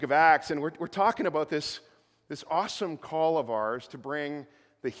of Acts, and we're talking about this awesome call of ours to bring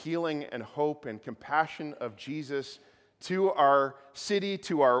the healing and hope and compassion of Jesus to our city,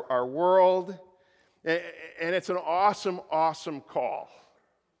 to our world. And it's an awesome, awesome call.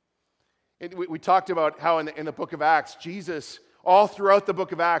 We talked about how in the book of Acts, Jesus, all throughout the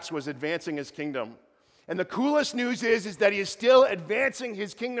book of Acts, was advancing his kingdom. And the coolest news is that he is still advancing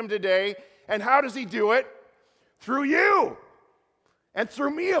his kingdom today. And how does he do it? Through you. And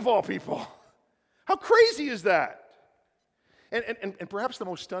through me, of all people. How crazy is that? And perhaps the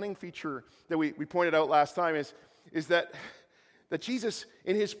most stunning feature that we pointed out last time is that Jesus,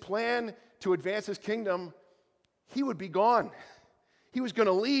 in his plan to advance his kingdom, he would be gone. He was going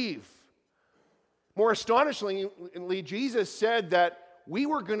to leave. More astonishingly, Jesus said that we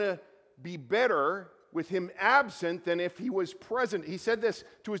were going to be better with him absent than if he was present. He said this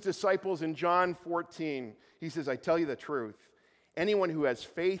to his disciples in John 14. He says, I tell you the truth. Anyone who has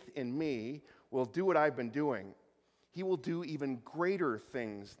faith in me will do what I've been doing. He will do even greater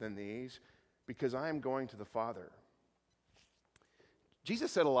things than these because I am going to the Father.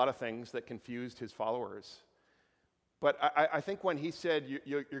 Jesus said a lot of things that confused his followers. But I think when he said,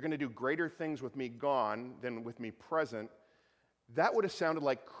 you're going to do greater things with me gone than with me present, that would have sounded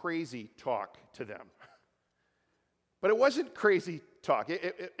like crazy talk to them. But it wasn't crazy talk.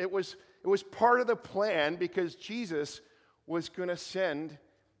 It was part of the plan because Jesus was going to send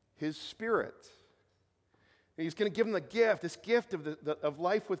his Spirit. He's going to give them the gift, this gift of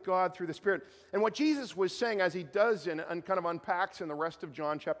life with God through the Spirit. And what Jesus was saying, as he does and kind of unpacks in the rest of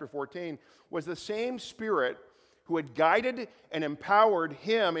John chapter 14, was the same Spirit who had guided and empowered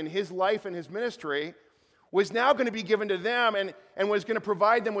him in his life and his ministry was now going to be given to them and was going to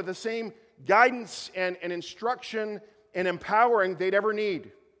provide them with the same guidance and instruction and empowering they'd ever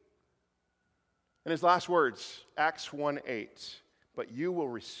need. And his last words, Acts 1:8, but you will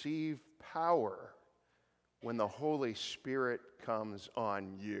receive power when the Holy Spirit comes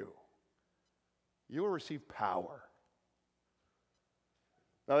on you. You will receive power.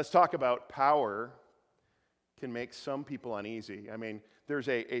 Now let's talk about power can make some people uneasy. I mean, there's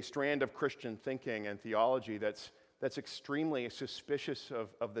a strand of Christian thinking and theology that's extremely suspicious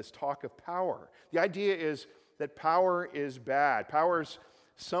of this talk of power. The idea is that power is bad. Power is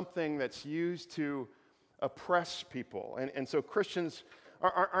something that's used to oppress people. And so Christians,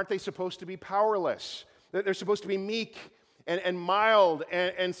 aren't they supposed to be powerless? They're supposed to be meek and mild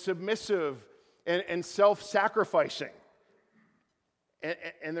and submissive and self-sacrificing.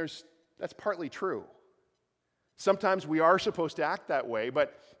 And that's partly true. Sometimes we are supposed to act that way,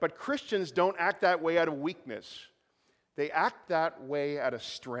 but Christians don't act that way out of weakness. They act that way out of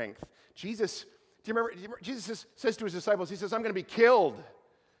strength. Jesus, do you remember? Jesus says to his disciples, he says, I'm going to be killed.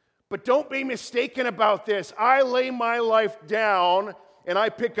 But don't be mistaken about this. I lay my life down and I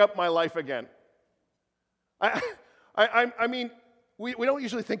pick up my life again. I mean, we don't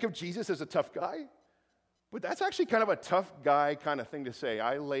usually think of Jesus as a tough guy, but that's actually kind of a tough guy kind of thing to say.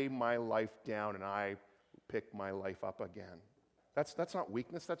 I lay my life down and I pick my life up again. That's not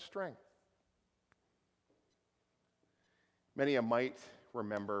weakness, that's strength. Many of you might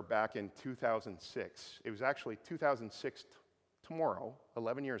remember back in 2006, it was actually 2006 tomorrow,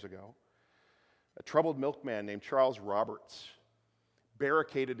 11 years ago, a troubled milkman named Charles Roberts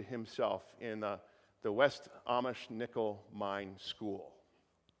barricaded himself in the West Amish Nickel Mine School.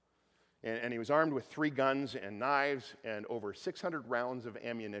 And he was armed with 3 guns and knives and over 600 rounds of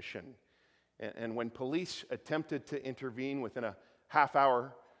ammunition. And when police attempted to intervene within a half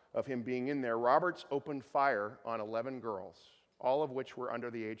hour of him being in there, Roberts opened fire on 11 girls, all of which were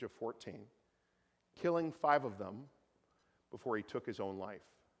under the age of 14, killing 5 of them before he took his own life.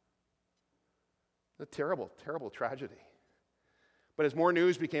 A terrible, terrible tragedy. But as more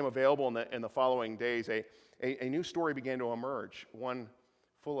news became available in the following days, a new story began to emerge, one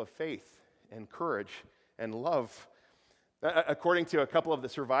full of faith and courage and love. According to a couple of the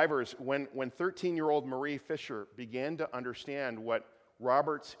survivors, when 13-year-old Marie Fisher began to understand what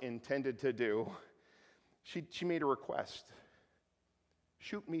Roberts intended to do, she made a request.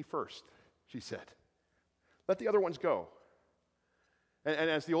 Shoot me first, she said. Let the other ones go.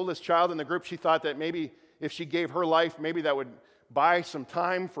 And as the oldest child in the group, she thought that maybe if she gave her life, maybe that would buy some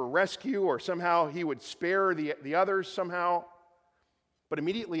time for rescue, or somehow he would spare the others somehow. But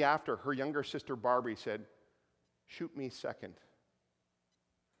immediately after, her younger sister Barbie said, shoot me second.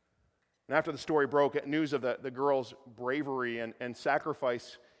 And after the story broke, news of the girls' bravery and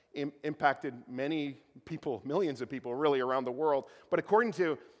sacrifice impacted many people, millions of people really around the world. But according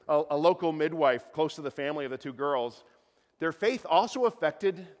to a local midwife close to the family of the 2 girls, their faith also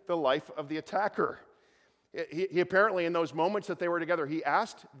affected the life of the attacker. He apparently, in those moments that they were together, he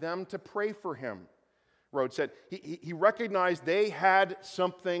asked them to pray for him. Rhodes said he recognized they had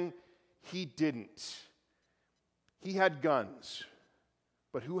something he didn't. He had guns,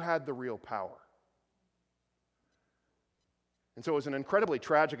 but who had the real power? And so it was an incredibly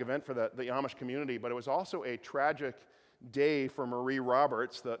tragic event for the Amish community, but it was also a tragic day for Marie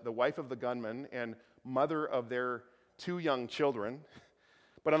Roberts, the wife of the gunman and mother of their 2 young children.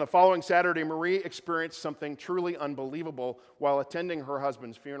 But on the following Saturday, Marie experienced something truly unbelievable while attending her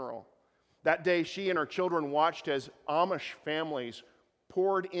husband's funeral. That day, she and her children watched as Amish families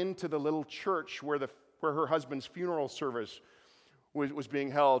poured into the little church where her husband's funeral service was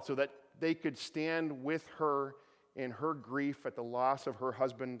being held so that they could stand with her in her grief at the loss of her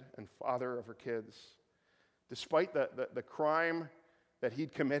husband and father of her kids. Despite the crime that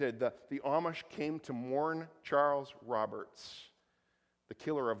he'd committed, the Amish came to mourn Charles Roberts, the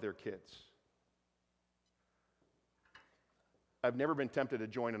killer of their kids. I've never been tempted to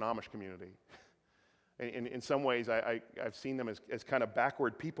join an Amish community. In some ways, I've seen them as kind of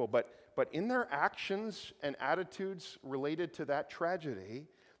backward people, but in their actions and attitudes related to that tragedy,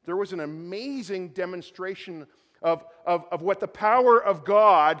 there was an amazing demonstration of what the power of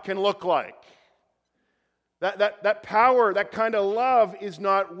God can look like. That power, that kind of love is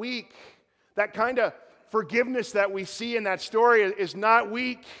not weak. That kind of forgiveness that we see in that story is not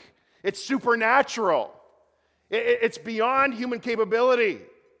weak. It's supernatural. It's beyond human capability.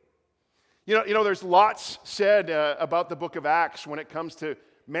 You know, there's lots said about the book of Acts when it comes to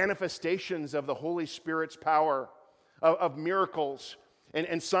manifestations of the Holy Spirit's power, of miracles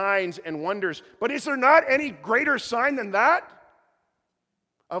and signs and wonders. But is there not any greater sign than that?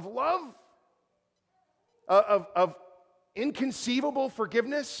 Of love? Of inconceivable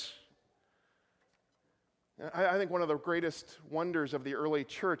forgiveness? I think one of the greatest wonders of the early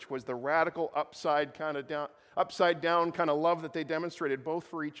church was the radical upside down kind of love that they demonstrated both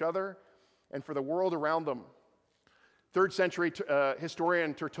for each other and for the world around them. 3rd century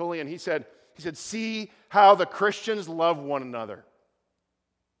historian Tertullian, he said, "See how the Christians love one another."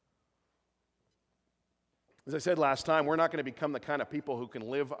 As I said last time, we're not going to become the kind of people who can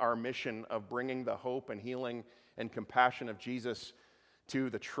live our mission of bringing the hope and healing and compassion of Jesus to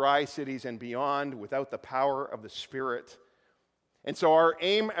the Tri-Cities and beyond without the power of the Spirit. And so our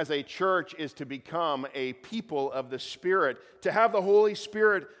aim as a church is to become a people of the Spirit, to have the Holy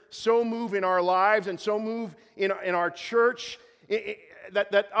Spirit so move in our lives and so move in our church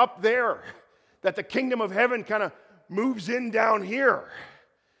that up there, that the kingdom of heaven kind of moves in down here.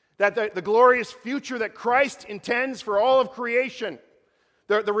 That the glorious future that Christ intends for all of creation,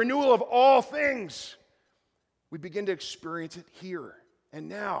 the renewal of all things, we begin to experience it here and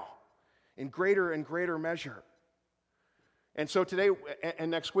now in greater and greater measure. And so today and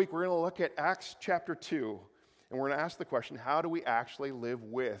next week, we're going to look at Acts chapter 2, and we're going to ask the question, how do we actually live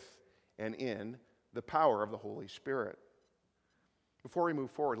with and in the power of the Holy Spirit? Before we move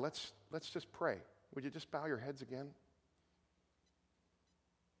forward, let's just pray. Would you just bow your heads again?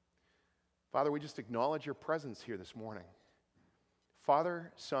 Father, we just acknowledge your presence here this morning.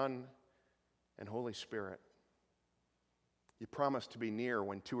 Father, Son, and Holy Spirit, you promise to be near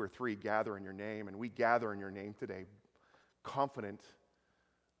when 2 or 3 gather in your name, and we gather in your name today, confident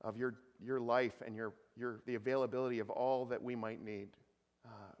of your life and the availability of all that we might need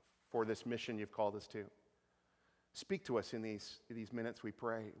for this mission you've called us to. Speak to us in these minutes, we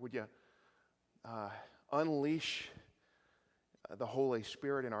pray. Would you unleash the Holy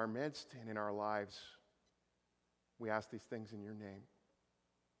Spirit in our midst and in our lives? We ask these things in your name.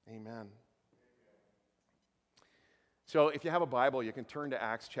 Amen. So if you have a Bible, you can turn to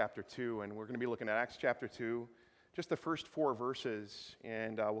Acts chapter 2, and we're going to be looking at Acts chapter 2, just the first 4 verses,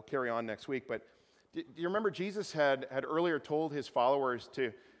 and we'll carry on next week. But do you remember Jesus had earlier told his followers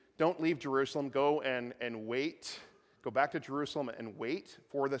to don't leave Jerusalem, go and wait, go back to Jerusalem and wait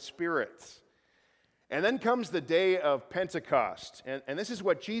for the Spirit. And then comes the day of Pentecost. And this is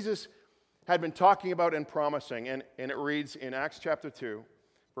what Jesus had been talking about and promising. And it reads in Acts chapter 2,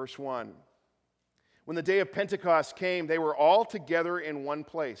 verse 1. When the day of Pentecost came, they were all together in one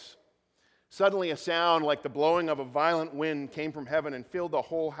place. Suddenly a sound like the blowing of a violent wind came from heaven and filled the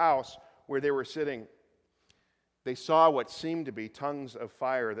whole house where they were sitting. They saw what seemed to be tongues of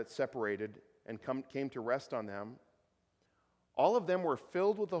fire that separated and came to rest on them. All of them were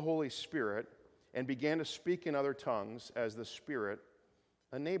filled with the Holy Spirit and began to speak in other tongues as the Spirit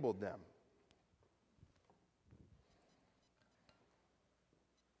enabled them.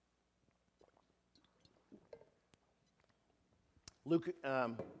 Luke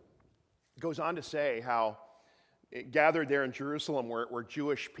goes on to say how gathered there in Jerusalem were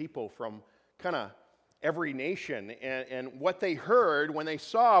Jewish people from kind of every nation. And what they heard when they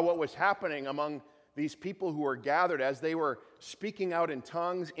saw what was happening among these people who were gathered as they were speaking out in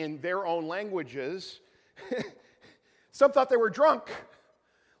tongues in their own languages, some thought they were drunk.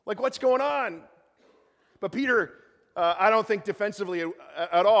 Like, what's going on? But Peter, I don't think defensively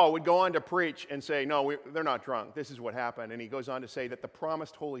at all, would go on to preach and say, no, they're not drunk. This is what happened. And he goes on to say that the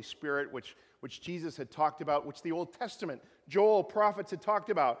promised Holy Spirit, which Jesus had talked about, which the Old Testament, Joel, prophets had talked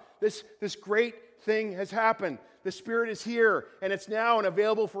about, this great thing has happened. The Spirit is here, and it's now and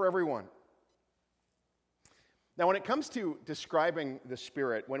available for everyone. Now, when it comes to describing the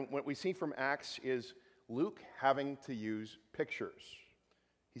Spirit, what we see from Acts is Luke having to use pictures.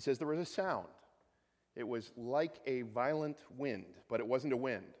 He says there was a sound. It was like a violent wind, but it wasn't a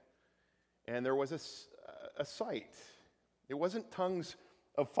wind. And there was a sight. It wasn't tongues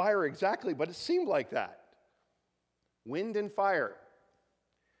of fire exactly, but it seemed like that. Wind and fire.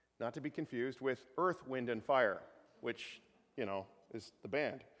 Not to be confused with earth, wind, and fire, which, is the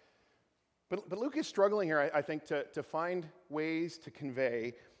band. But Luke is struggling here, I think, to find ways to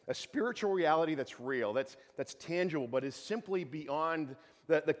convey a spiritual reality that's real, that's tangible, but is simply beyond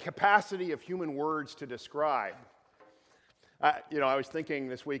the capacity of human words to describe. I was thinking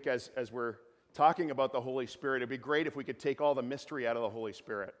this week as we're talking about the Holy Spirit, it'd be great if we could take all the mystery out of the Holy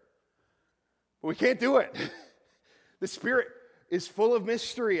Spirit. But we can't do it. The Spirit is full of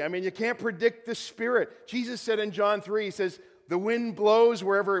mystery. I mean, you can't predict the Spirit. Jesus said in John 3, he says, the wind blows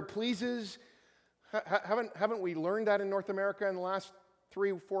wherever it pleases. Haven't we learned that in North America in the last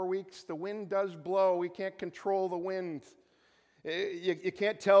 3 or 4 weeks? The wind does blow. We can't control the wind. You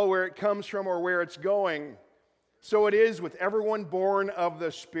can't tell where it comes from or where it's going. So it is with everyone born of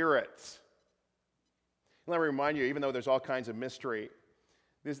the Spirit. Let me remind you, even though there's all kinds of mystery,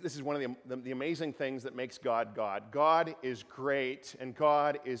 this is one of the amazing things that makes God God. God is great, and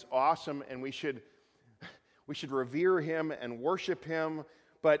God is awesome, and we should revere Him and worship Him.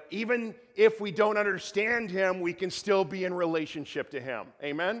 But even if we don't understand Him, we can still be in relationship to Him.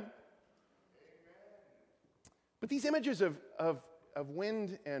 Amen? But these images of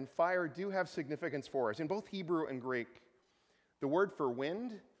wind and fire do have significance for us. In both Hebrew and Greek, the word for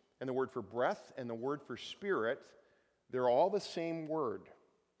wind and the word for breath and the word for spirit, they're all the same word.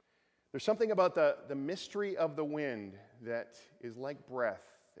 There's something about the mystery of the wind that is like breath.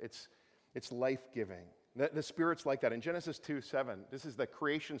 It's life-giving. The Spirit's like that. In Genesis 2:7, this is the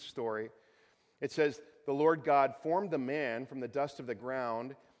creation story. It says, the Lord God formed the man from the dust of the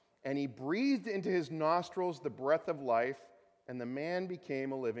ground, and He breathed into his nostrils the breath of life, and the man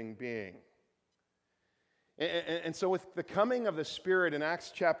became a living being. And so with the coming of the Spirit in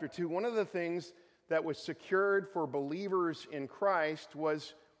Acts chapter 2, one of the things that was secured for believers in Christ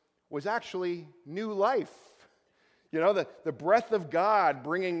was actually new life. The breath of God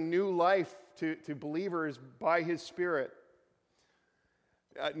bringing new life to believers by His Spirit.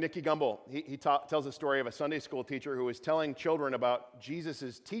 Nicky Gumbel, he tells a story of a Sunday school teacher who was telling children about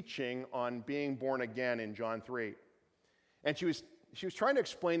Jesus' teaching on being born again in John 3. And she was trying to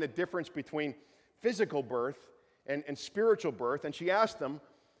explain the difference between physical birth and spiritual birth. And she asked them,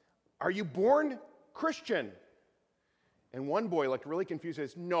 are you born Christian? And one boy looked really confused and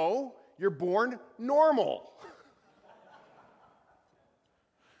says, no, you're born normal.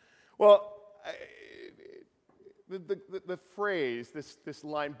 Well, the phrase, this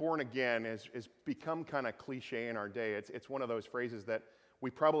line, born again, has become kind of cliche in our day. It's one of those phrases that we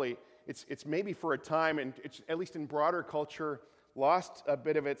probably, it's maybe for a time, and it's at least in broader culture, lost a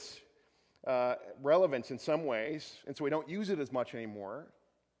bit of its relevance in some ways, and so we don't use it as much anymore.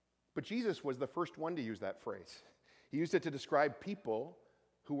 But Jesus was the first one to use that phrase. He used it to describe people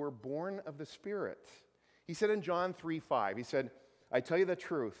who were born of the Spirit. He said in John 3:5, he said, I tell you the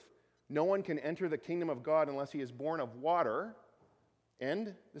truth, no one can enter the kingdom of God unless he is born of water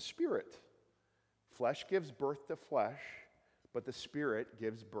and the Spirit. Flesh gives birth to flesh, but the Spirit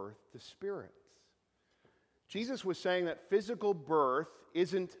gives birth to spirit. Jesus was saying that physical birth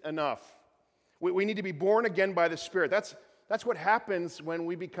isn't enough. We need to be born again by the Spirit. That's what happens when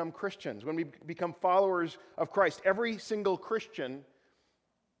we become Christians, when we become followers of Christ. Every single Christian,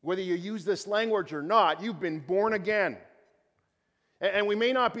 whether you use this language or not, you've been born again. And we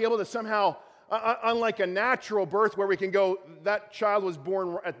may not be able to somehow, unlike a natural birth where we can go, that child was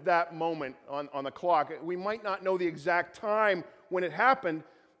born at that moment on the clock. We might not know the exact time when it happened,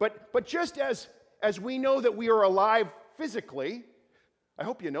 but just as we know that we are alive physically, I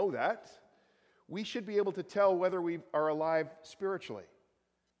hope you know that, we should be able to tell whether we are alive spiritually.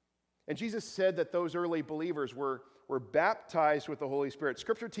 And Jesus said that those early believers were baptized with the Holy Spirit.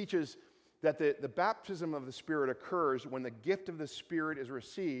 Scripture teaches that the baptism of the Spirit occurs when the gift of the Spirit is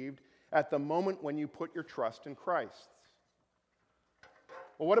received at the moment when you put your trust in Christ.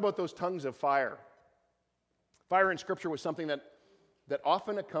 Well, what about those tongues of fire? Fire in Scripture was something that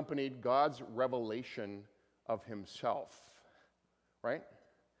often accompanied God's revelation of himself, right?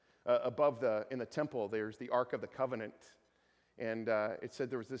 In the temple, there's the Ark of the Covenant, and it said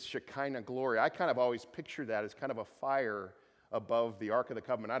there was this Shekinah glory. I kind of always pictured that as kind of a fire above the Ark of the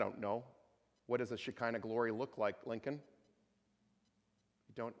Covenant. I don't know. What does a Shekinah glory look like, Lincoln?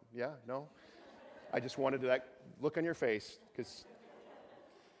 You don't? Yeah? No? I just wanted that look on your face, because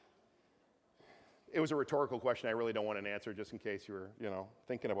it was a rhetorical question. I really don't want an answer, just in case you were,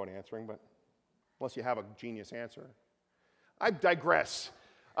 thinking about answering, but unless you have a genius answer. I digress.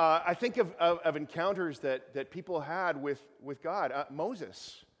 I think of encounters that people had with God.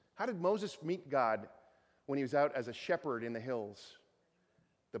 Moses. How did Moses meet God when he was out as a shepherd in the hills?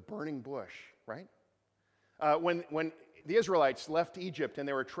 The burning bush, right? When the Israelites left Egypt and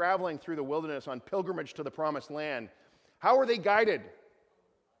they were traveling through the wilderness on pilgrimage to the promised land, how were they guided?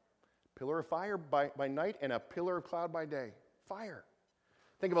 Pillar of fire by night and a pillar of cloud by day. Fire.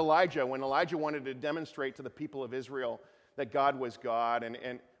 Think of Elijah, when Elijah wanted to demonstrate to the people of Israel that God was God.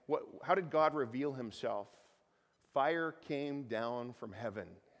 And how did God reveal himself? Fire came down from heaven.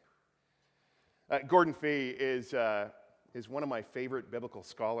 Gordon Fee is one of my favorite biblical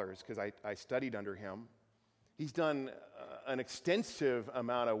scholars because I studied under him. He's done an extensive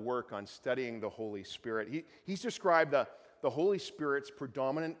amount of work on studying the Holy Spirit. He's described the Holy Spirit's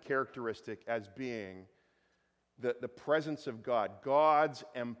predominant characteristic as being the presence of God, God's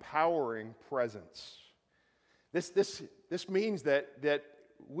empowering presence. This means that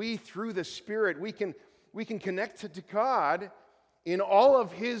we, through the Spirit, we can connect to God in all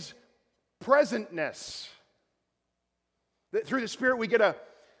of his presentness. That through the Spirit we get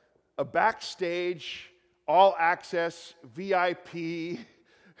a backstage, all access, VIP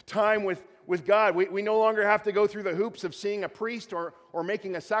time with God. We no longer have to go through the hoops of seeing a priest or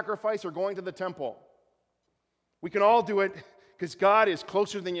making a sacrifice or going to the temple. We can all do it because God is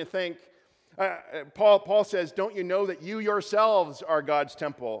closer than you think. Paul says, don't you know that you yourselves are God's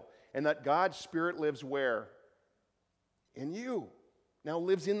temple and that God's Spirit lives where? In you. Now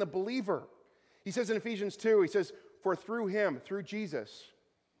lives in the believer. He says in Ephesians 2, he says, for through him, through Jesus,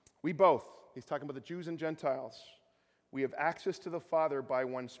 we both, he's talking about the Jews and Gentiles, we have access to the Father by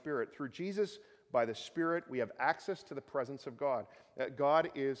one Spirit. Through Jesus, by the Spirit, we have access to the presence of God.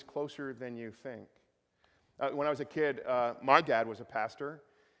 God is closer than you think. When I was a kid, my dad was a pastor,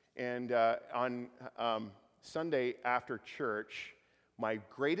 and on Sunday after church, my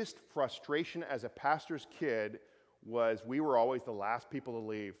greatest frustration as a pastor's kid was we were always the last people to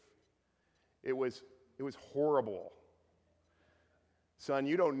leave. It was horrible. Son,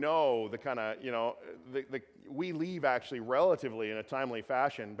 you don't know the kind of, we leave actually relatively in a timely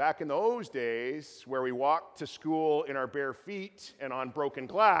fashion. Back in those days where we walked to school in our bare feet and on broken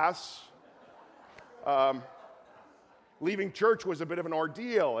glass, leaving church was a bit of an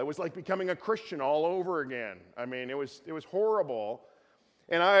ordeal. It was like becoming a Christian all over again. I mean, it was horrible.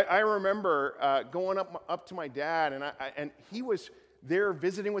 And I remember going up to my dad, and he was there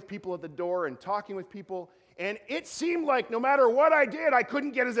visiting with people at the door and talking with people, and it seemed like no matter what I did, I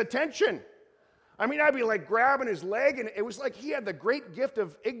couldn't get his attention. I mean, I'd be like grabbing his leg, and it was like he had the great gift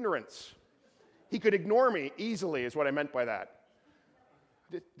of ignorance. He could ignore me easily, is what I meant by that.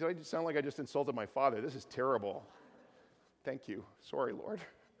 Did I just sound like I just insulted my father? This is terrible. Thank you. Sorry, Lord.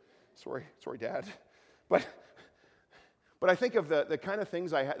 Sorry, Dad. But I think of the kind of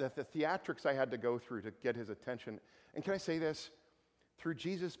things I had, the theatrics I had to go through to get his attention. And can I say this? Through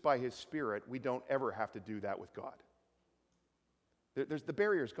Jesus, by his Spirit, we don't ever have to do that with God. The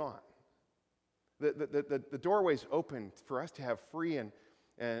barrier's gone. The doorway's open for us to have free and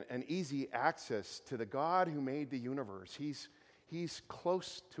easy access to the God who made the universe. He's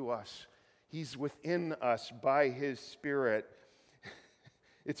close to us. He's within us by his Spirit.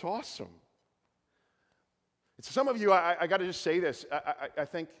 It's awesome. Some of you, I got to just say this. I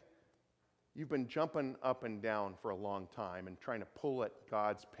think you've been jumping up and down for a long time and trying to pull at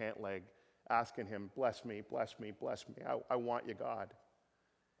God's pant leg, asking him, bless me, bless me, bless me. I want you, God.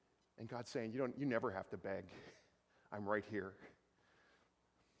 And God's saying, you never have to beg. I'm right here.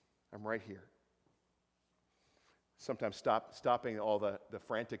 I'm right here. Sometimes stopping all the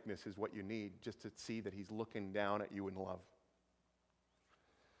franticness is what you need, just to see that he's looking down at you in love.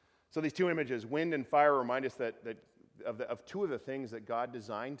 So these two images, wind and fire, remind us of two of the things that God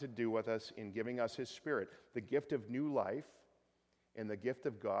designed to do with us in giving us his Spirit, the gift of new life and the gift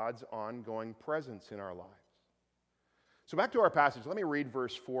of God's ongoing presence in our lives. So back to our passage. Let me read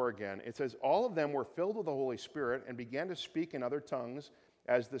verse 4 again. It says, all of them were filled with the Holy Spirit and began to speak in other tongues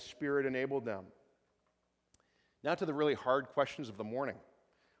as the Spirit enabled them. Now to the really hard questions of the morning.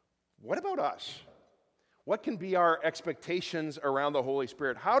 What about us? What can be our expectations around the Holy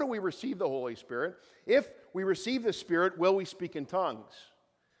Spirit? How do we receive the Holy Spirit? If we receive the Spirit, will we speak in tongues?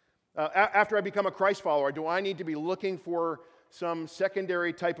 After I become a Christ follower, do I need to be looking for some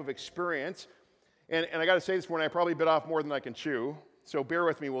secondary type of experience? And I got to say this morning, I probably bit off more than I can chew. So bear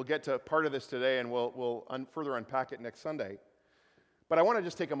with me. We'll get to part of this today, and we'll further unpack it next Sunday. But I want to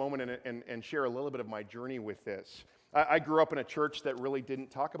just take a moment and share a little bit of my journey with this. I grew up in a church that really didn't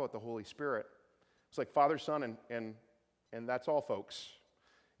talk about the Holy Spirit. It's like Father, Son, and that's all, folks.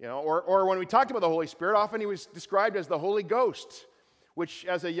 You know, or when we talked about the Holy Spirit, often he was described as the Holy Ghost, which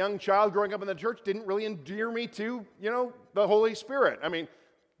as a young child growing up in the church didn't really endear me to, the Holy Spirit. I mean,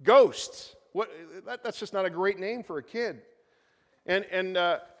 ghosts. That's just not a great name for a kid. And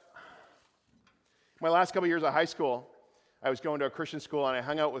my last couple of years of high school, I was going to a Christian school, and I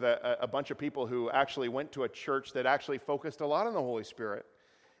hung out with a bunch of people who actually went to a church that actually focused a lot on the Holy Spirit.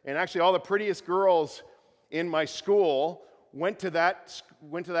 And actually, all the prettiest girls in my school went to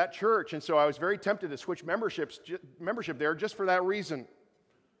that church. And so I was very tempted to switch membership there just for that reason.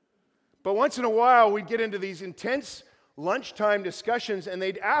 But once in a while, we'd get into these intense lunchtime discussions, and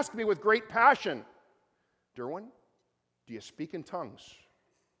they'd ask me with great passion, Durwin, do you speak in tongues?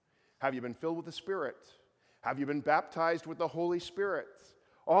 Have you been filled with the Spirit? Have you been baptized with the Holy Spirit?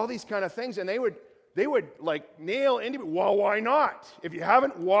 All these kind of things. And they would like nail into me. Well, why not? If you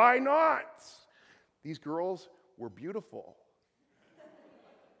haven't, why not? These girls were beautiful.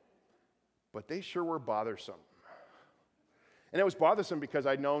 But they sure were bothersome. And it was bothersome because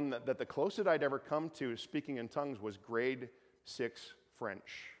I'd known that the closest I'd ever come to speaking in tongues was grade 6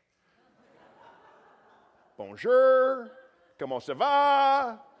 French. Bonjour, comment ça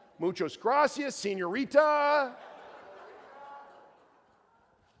va? Muchas gracias, señorita.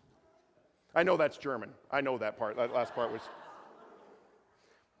 I know that's German. I know that part. That last part was.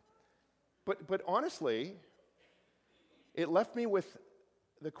 But honestly, it left me with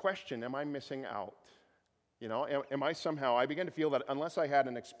the question, am I missing out? Am I somehow, I began to feel that unless I had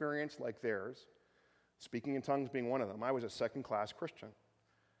an experience like theirs, speaking in tongues being one of them, I was a second-class Christian.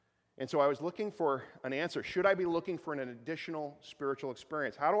 And so I was looking for an answer. Should I be looking for an additional spiritual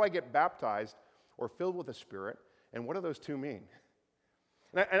experience? How do I get baptized or filled with the Spirit? And what do those two mean?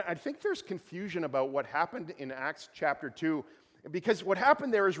 And I think there's confusion about what happened in Acts chapter 2, because what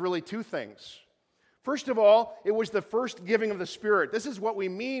happened there is really two things. First of all, it was the first giving of the Spirit. This is what we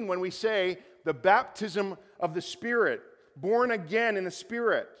mean when we say the baptism of the Spirit, born again in the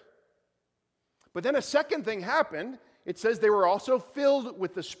Spirit. But then a second thing happened. It says they were also filled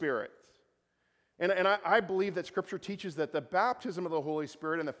with the Spirit. And I believe that Scripture teaches that the baptism of the Holy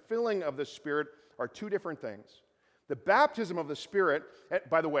Spirit and the filling of the Spirit are two different things. The baptism of the Spirit,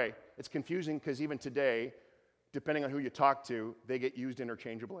 by the way, it's confusing because even today, depending on who you talk to, they get used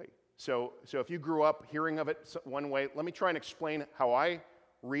interchangeably. So if you grew up hearing of it one way, let me try and explain how I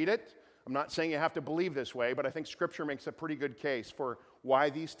read it. I'm not saying you have to believe this way, but I think Scripture makes a pretty good case for why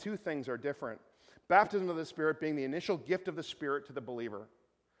these two things are different. Baptism of the Spirit being the initial gift of the Spirit to the believer.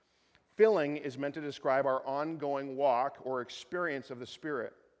 Filling is meant to describe our ongoing walk or experience of the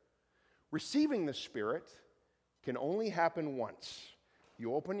Spirit. Receiving the Spirit can only happen once.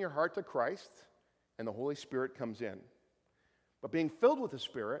 You open your heart to Christ, and the Holy Spirit comes in. But being filled with the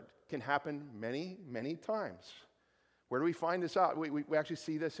Spirit can happen many, many times. Where do we find this out? We actually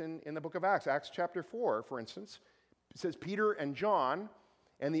see this in the book of Acts. Acts chapter 4, for instance. It says Peter and John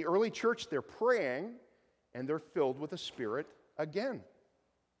and the early church, they're praying, and they're filled with the Spirit again.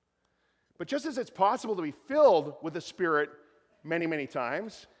 But just as it's possible to be filled with the Spirit many, many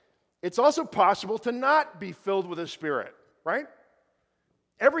times, it's also possible to not be filled with the Spirit, right?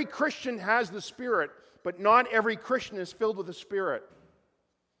 Every Christian has the Spirit, but not every Christian is filled with the Spirit.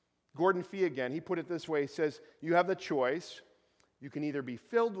 Gordon Fee again, he put it this way, he says, you have the choice. You can either be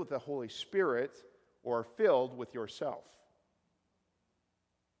filled with the Holy Spirit or filled with yourself.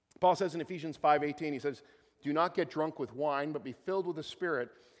 Paul says in Ephesians 5:18, he says, do not get drunk with wine, but be filled with the Spirit.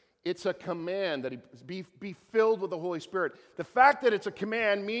 It's a command that he be filled with the Holy Spirit. The fact that it's a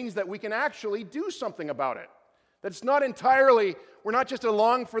command means that we can actually do something about it. That it's not entirely, we're not just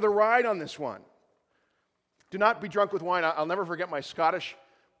along for the ride on this one. Do not be drunk with wine. I'll never forget my Scottish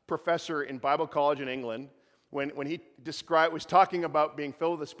professor in Bible college in England when he was talking about being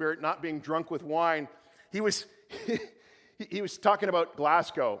filled with the Spirit, not being drunk with wine. He was talking about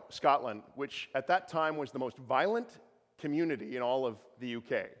Glasgow, Scotland, which at that time was the most violent community in all of the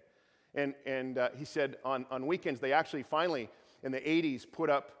UK. And he said on weekends, they actually finally, in the 80s, put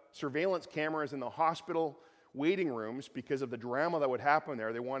up surveillance cameras in the hospital waiting rooms because of the drama that would happen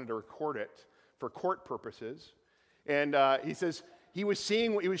there. They wanted to record it for court purposes. And he says he was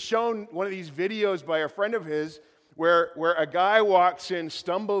shown one of these videos by a friend of his where a guy walks in,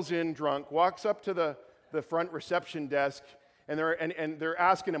 stumbles in drunk, walks up to the front reception desk, and they're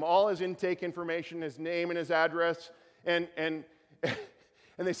asking him all his intake information, his name and his address, and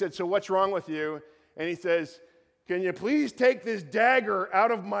they said, "So what's wrong with you?" And he says, "Can you please take this dagger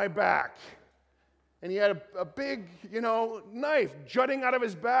out of my back?" And he had a big, knife jutting out of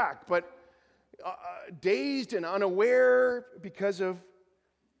his back, but dazed and unaware because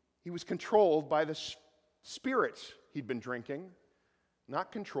he was controlled by the spirits he'd been drinking,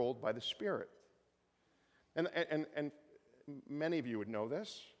 not controlled by the Spirit. And many of you would know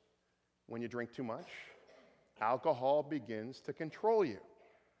this. When you drink too much, alcohol begins to control you.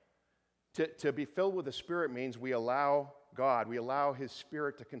 To be filled with the Spirit means we allow God, we allow His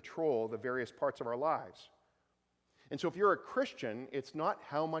Spirit to control the various parts of our lives. And so if you're a Christian, it's not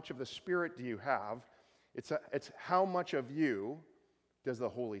how much of the Spirit do you have, it's how much of you does the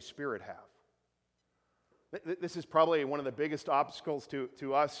Holy Spirit have. This is probably one of the biggest obstacles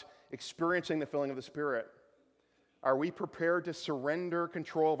to us experiencing the filling of the Spirit. Are we prepared to surrender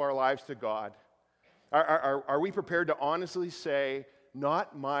control of our lives to God? Are we prepared to honestly say,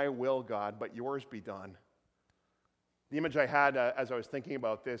 "Not my will, God, but yours be done"? The image I had as I was thinking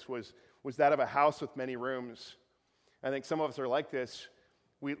about this was that of a house with many rooms. I think some of us are like this.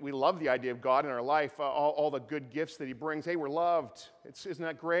 We love the idea of God in our life, all the good gifts that He brings. Hey, we're loved. Isn't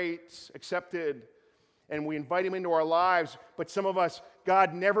that great? Accepted. And we invite Him into our lives, but some of us,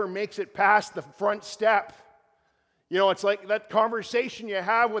 God never makes it past the front step. It's like that conversation you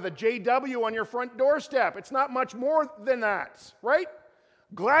have with a JW on your front doorstep. It's not much more than that, right?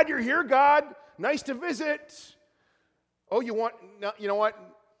 Glad you're here, God. Nice to visit. Oh, you know what?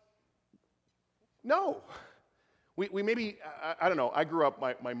 No. We maybe, I don't know, I grew up,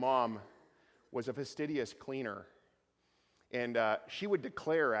 my mom was a fastidious cleaner. And she would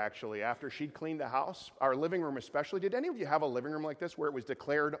declare, actually, after she'd cleaned the house, our living room especially. Did any of you have a living room like this where it was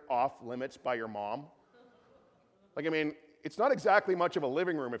declared off limits by your mom? It's not exactly much of a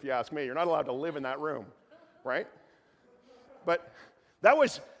living room, if you ask me. You're not allowed to live in that room, right? But that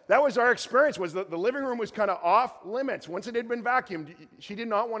was our experience, was the living room was kind of off limits. Once it had been vacuumed, she did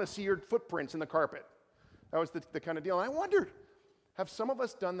not want to see your footprints in the carpet. That was the kind of deal. And I wondered, have some of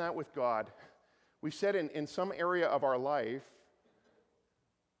us done that with God? We've said in some area of our life,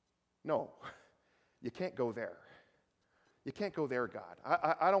 no, you can't go there. You can't go there, God.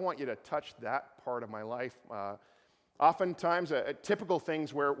 I don't want you to touch that part of my life. Oftentimes, typical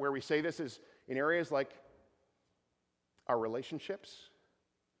things where we say this is in areas like our relationships.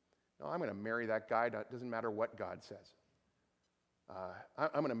 No, I'm going to marry that guy. It doesn't matter what God says. I'm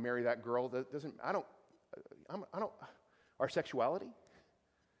going to marry that girl. That doesn't. I don't. Our sexuality.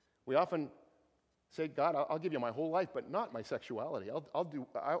 We often say, God, I'll give you my whole life, but not my sexuality.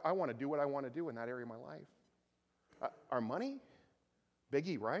 I want to do what I want to do in that area of my life. Our money,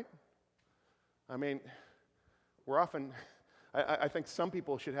 biggie, right? We're often, I think some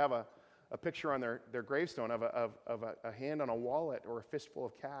people should have a picture on their gravestone of a hand on a wallet or a fistful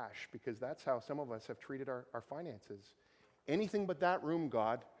of cash, because that's how some of us have treated our finances. Anything but that room,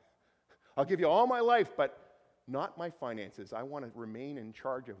 God. I'll give you all my life, but not my finances. I want to remain in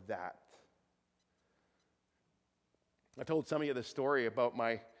charge of that. I told some of you the story about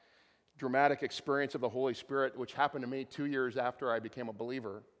my dramatic experience of the Holy Spirit, which happened to me 2 years after I became a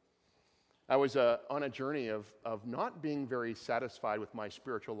believer. I was on a journey of not being very satisfied with my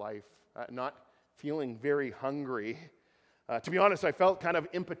spiritual life, not feeling very hungry. To be honest, I felt kind of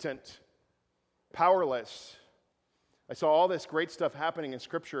impotent, powerless. I saw all this great stuff happening in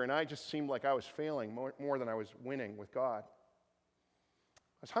Scripture, and I just seemed like I was failing more than I was winning with God.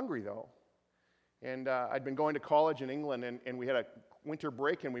 I was hungry, though. And I'd been going to college in England, and we had a winter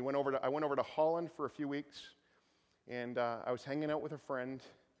break, and I went over to Holland for a few weeks, and I was hanging out with a friend,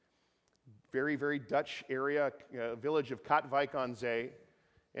 very, very Dutch area, village of Katwijk aan Zee.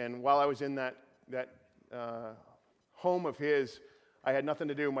 And while I was in that home of his, I had nothing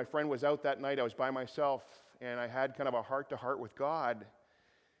to do. My friend was out that night. I was by myself, and I had kind of a heart-to-heart with God.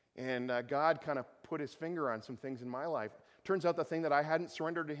 And God kind of put His finger on some things in my life. Turns out the thing that I hadn't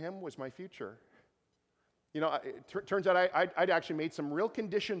surrendered to Him was my future. It turns out I'd actually made some real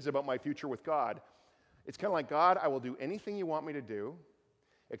conditions about my future with God. It's kind of like, God, I will do anything you want me to do,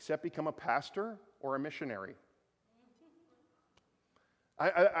 except become a pastor or a missionary.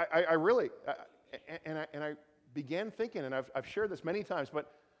 I really, and I began thinking, and I've shared this many times,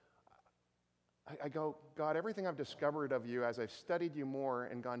 but I go, God, everything I've discovered of you as I've studied you more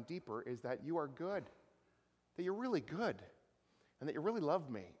and gone deeper is that you are good. that you're really good and that you really love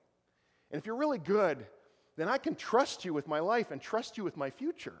me. And if you're really good, then I can trust you with my life and trust you with my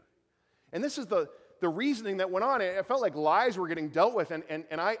future. And this is the reasoning that went on. It felt like lies were getting dealt with. And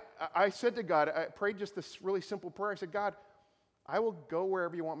I said to God, I prayed just this really simple prayer. I said, God, I will go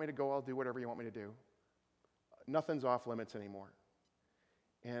wherever you want me to go. I'll do whatever you want me to do. Nothing's off limits anymore.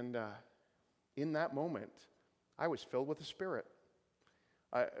 And in that moment, I was filled with the Spirit.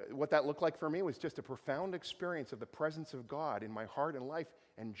 What that looked like for me was just a profound experience of the presence of God in my heart and life,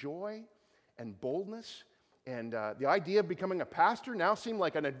 and joy and boldness. And the idea of becoming a pastor now seemed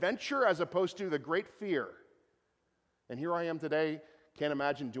like an adventure as opposed to the great fear. And here I am today, can't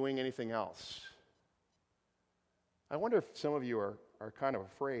imagine doing anything else. I wonder if some of you are kind of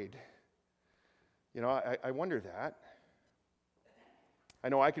afraid. You know, I wonder that. I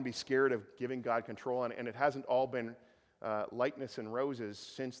know I can be scared of giving God control, and it hasn't all been lightness and roses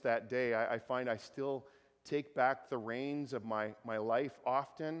since that day. I find I still take back the reins of my life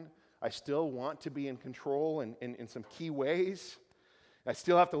often. I still want to be in control in some key ways. I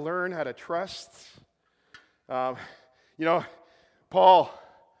still have to learn how to trust. Paul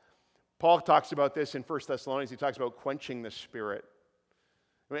talks about this in 1 Thessalonians. He talks about quenching the Spirit.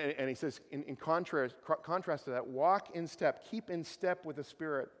 And he says, in contrast to that, walk in step, keep in step with the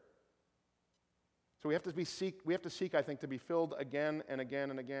Spirit. So we have to seek, I think, to be filled again and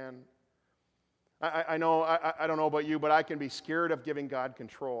again and again. I know, I don't know about you, but I can be scared of giving God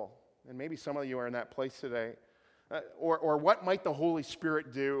control. And maybe some of you are in that place today. Or what might the Holy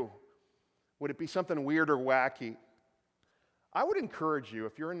Spirit do? Would it be something weird or wacky? I would encourage you,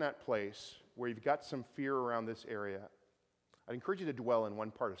 if you're in that place where you've got some fear around this area, I'd encourage you to dwell in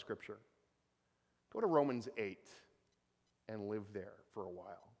one part of Scripture. Go to Romans 8 and live there for a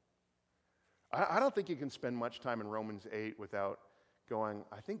while. I don't think you can spend much time in Romans 8 without going,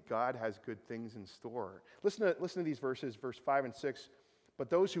 I think God has good things in store. Listen to these verses, verse 5 and 6. But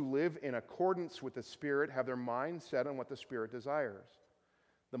those who live in accordance with the Spirit have their mind set on what the Spirit desires.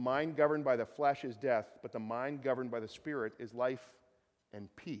 The mind governed by the flesh is death, but the mind governed by the Spirit is life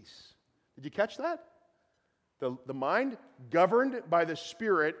and peace. Did you catch that? The mind governed by the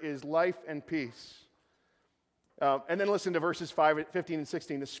Spirit is life and peace. And then listen to verses 15 and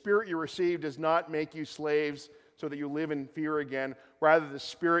 16. The Spirit you received does not make you slaves so that you live in fear again. Rather, the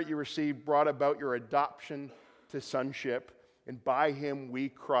Spirit you received brought about your adoption to sonship. And by him we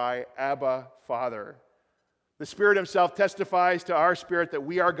cry, Abba, Father. The Spirit himself testifies to our spirit that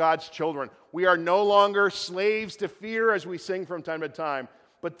we are God's children. We are no longer slaves to fear, as we sing from time to time.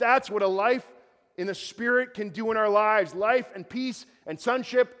 But that's what a life in the Spirit can do in our lives. Life and peace and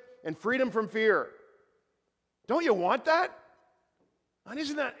sonship and freedom from fear. Don't you want that? And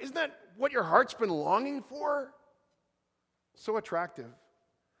isn't that what your heart's been longing for? So attractive.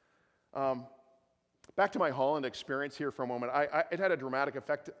 Back to my Holland experience here for a moment. It had a dramatic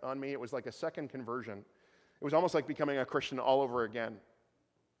effect on me. It was like a second conversion. It was almost like becoming a Christian all over again.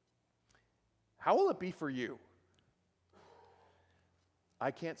 How will it be for you?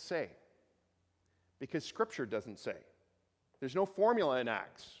 I can't say, because Scripture doesn't say. There's no formula in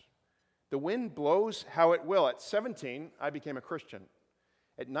Acts. The wind blows how it will. At 17, I became a Christian.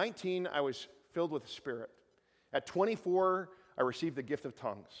 At 19, I was filled with the Spirit. At 24, I received the gift of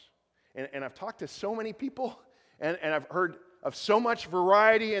tongues. And I've talked to so many people, and I've heard of so much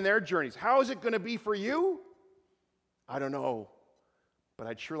variety in their journeys. How is it going to be for you? I don't know, but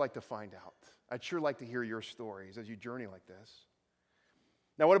I'd sure like to find out. I'd sure like to hear your stories as you journey like this.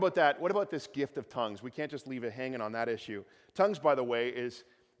 Now, what about that? What about this gift of tongues? We can't just leave it hanging on that issue. Tongues, by the way, is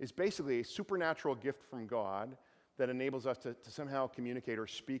basically a supernatural gift from God that enables us to somehow communicate or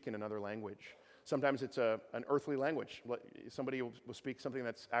speak in another language. Sometimes it's an earthly language. Somebody will speak something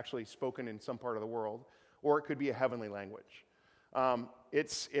that's actually spoken in some part of the world, or it could be a heavenly language.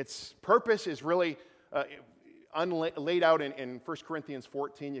 Its purpose is really laid out in 1 Corinthians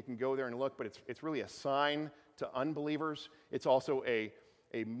 14. You can go there and look, but it's really a sign to unbelievers. It's also a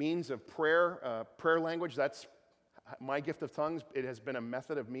means of prayer language. That's my gift of tongues. It has been a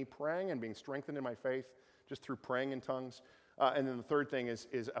method of me praying and being strengthened in my faith just through praying in tongues. And then the third thing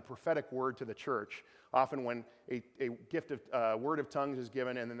is a prophetic word to the church. Often when a gift of word of tongues is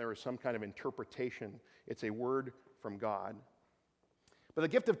given and then there is some kind of interpretation, it's a word from God. But the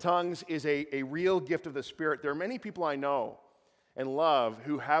gift of tongues is a real gift of the Spirit. There are many people I know and love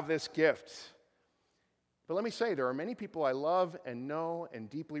who have this gift. But let me say, there are many people I love and know and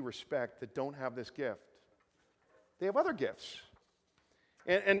deeply respect that don't have this gift. They have other gifts.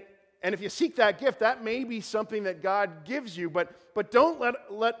 And if you seek that gift, that may be something that God gives you, but don't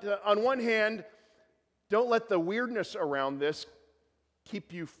let on one hand, don't let the weirdness around this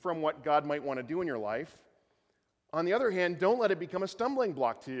keep you from what God might want to do in your life. On the other hand, don't let it become a stumbling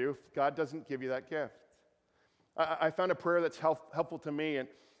block to you if God doesn't give you that gift. I found a prayer that's helpful to me, and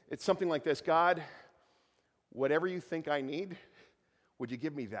it's something like this: God, whatever you think I need, would you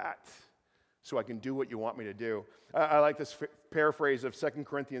give me that so I can do what you want me to do? I like this paraphrase of 2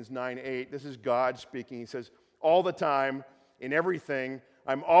 Corinthians 9:8. This is God speaking. He says, all the time, in everything,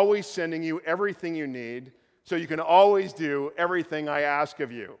 I'm always sending you everything you need so you can always do everything I ask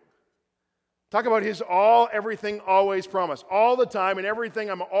of you. Talk about his all, everything, always promise. All the time and everything,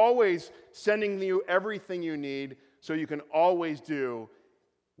 I'm always sending you everything you need so you can always do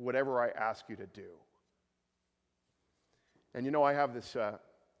whatever I ask you to do. And you know, I have this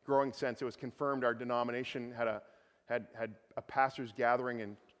growing sense. It was confirmed our denomination had a pastor's gathering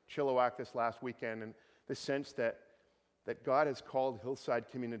in Chilliwack this last weekend, and the sense that God has called Hillside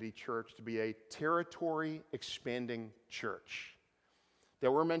Community Church to be a territory-expanding church.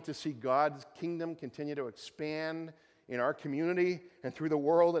 That we're meant to see God's kingdom continue to expand in our community and through the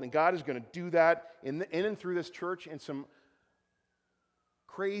world, and God is going to do that in and through this church in some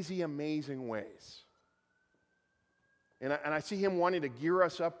crazy, amazing ways. And I see him wanting to gear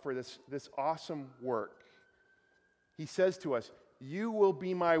us up for this awesome work. He says to us, you will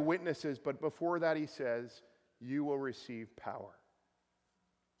be my witnesses, but before that he says, you will receive power.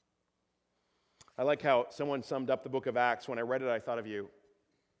 I like how someone summed up the book of Acts. When I read it, I thought of you.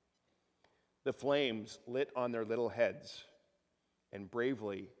 The flames lit on their little heads and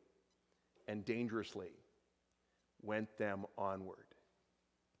bravely and dangerously went them onward.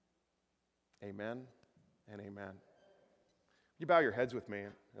 Amen and amen. You bow your heads with me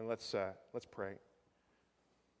and let's pray.